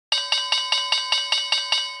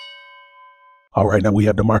All right, now we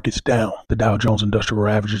have the markets down. The Dow Jones Industrial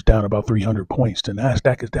Average is down about 300 points. The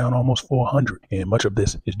Nasdaq is down almost 400, and much of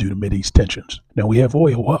this is due to Mideast tensions. Now we have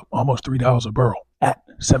oil up almost $3 a barrel at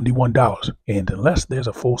 $71, and unless there's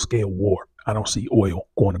a full-scale war, I don't see oil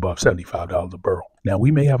going above $75 a barrel. Now,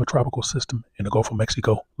 we may have a tropical system in the Gulf of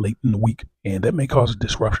Mexico late in the week, and that may cause a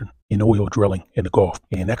disruption in oil drilling in the Gulf,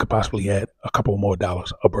 and that could possibly add a couple more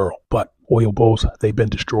dollars a barrel. But oil bulls, they've been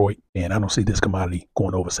destroyed, and I don't see this commodity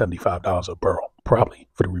going over $75 a barrel, probably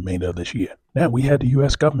for the remainder of this year. Now, we had the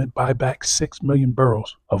U.S. government buy back 6 million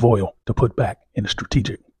barrels of oil to put back in the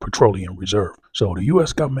Strategic Petroleum Reserve. So the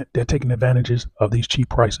U.S. government, they're taking advantages of these cheap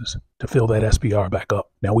prices to fill that SPR back up.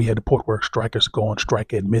 Now, we had the Port Works strikers go on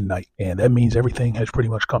strike at midnight, and that means everything has pretty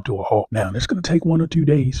much come to a halt. Now, it's going to take 1 or 2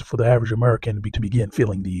 days for the average American to begin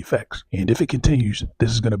feeling the effects. And if it continues,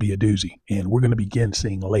 this is going to be a doozy, and we're going to begin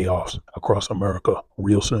seeing layoffs across America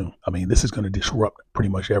real soon. I mean, this is going to disrupt pretty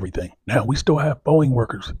much everything. Now, we still have Boeing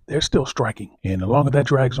workers. They're still striking, and the longer that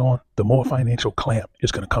drags on, the more financial clamp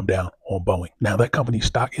is going to come down on Boeing. Now, that company's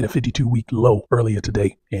stock hit a 52-week low earlier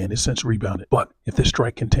today, and it's since rebounded. But if this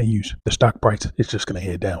strike continues, the stock price is just going to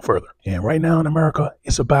head down further. And right now in America,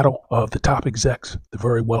 it's a battle of the top execs, the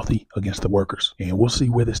very wealthy, against the workers. And we'll see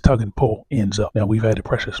where this tug and pull ends up. Now, we've had the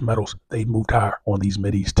precious metals. They've moved higher on these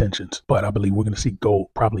Mideast tensions. But I believe we're going to see gold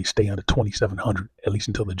probably stay under 2,700, at least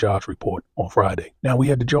until the jobs report on Friday. Now, we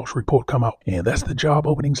had the JOLTS report come out, and that's the job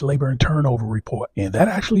openings, labor, and turnover report. And that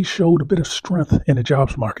actually showed a bit of strength in the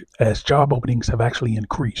jobs market, as job openings have actually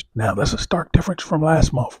increased. Now, that's a stark difference from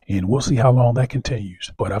last month, and we'll see how long that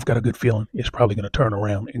continues. But I've got a good feeling it's probably going to turn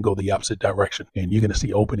around and go the opposite direction, and you're going to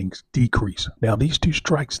see openings decrease. Now, these two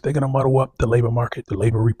strikes, they're going to muddle up the labor market, the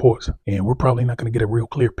labor reports, and we're probably not going to get a real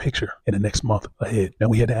clear picture in the next month ahead. Now,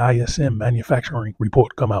 we had the ISM manufacturing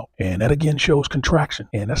report come out, and that again shows contraction,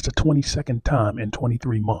 and that's the 22nd time in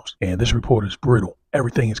 23 months. And this report is brutal.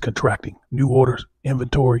 Everything is contracting. New orders,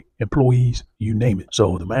 inventory, employees, you name it.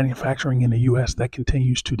 So the manufacturing in the U.S., that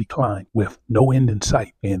continues to decline with no end in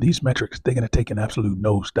sight. And these metrics, they're going to take an absolute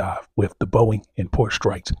nosedive with the Boeing and port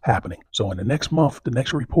strikes happening. So in the next month, the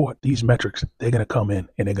next report, these metrics, they're going to come in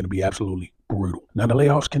and they're going to be absolutely brutal. Now, the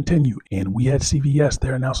layoffs continue, and we had CVS,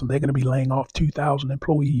 they're announcing they're going to be laying off 2,000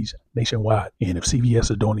 employees nationwide. And if CVS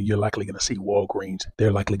is doing it, you're likely going to see Walgreens.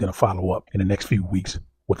 They're likely going to follow up in the next few weeks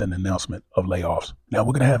with an announcement of layoffs. Now,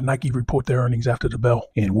 we're going to have Nike report their earnings after the bell,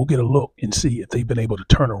 and we'll get a look and see if they've been able to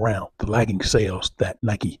turn around the lagging sales that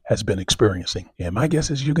Nike has been experiencing. And my guess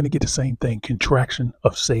is you're going to get the same thing, contraction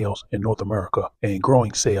of sales in North America and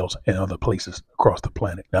growing sales in other places across the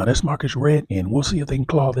planet. Now, this market's red, and we'll see if they can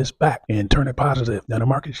claw this back and turn it positive. Now, the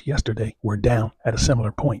markets yesterday were down at a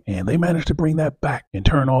similar point, and they managed to bring that back and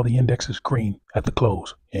turn all the indexes green at the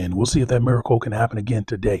close. And we'll see if that miracle can happen again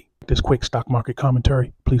today. This quick stock market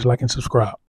commentary, please like and subscribe.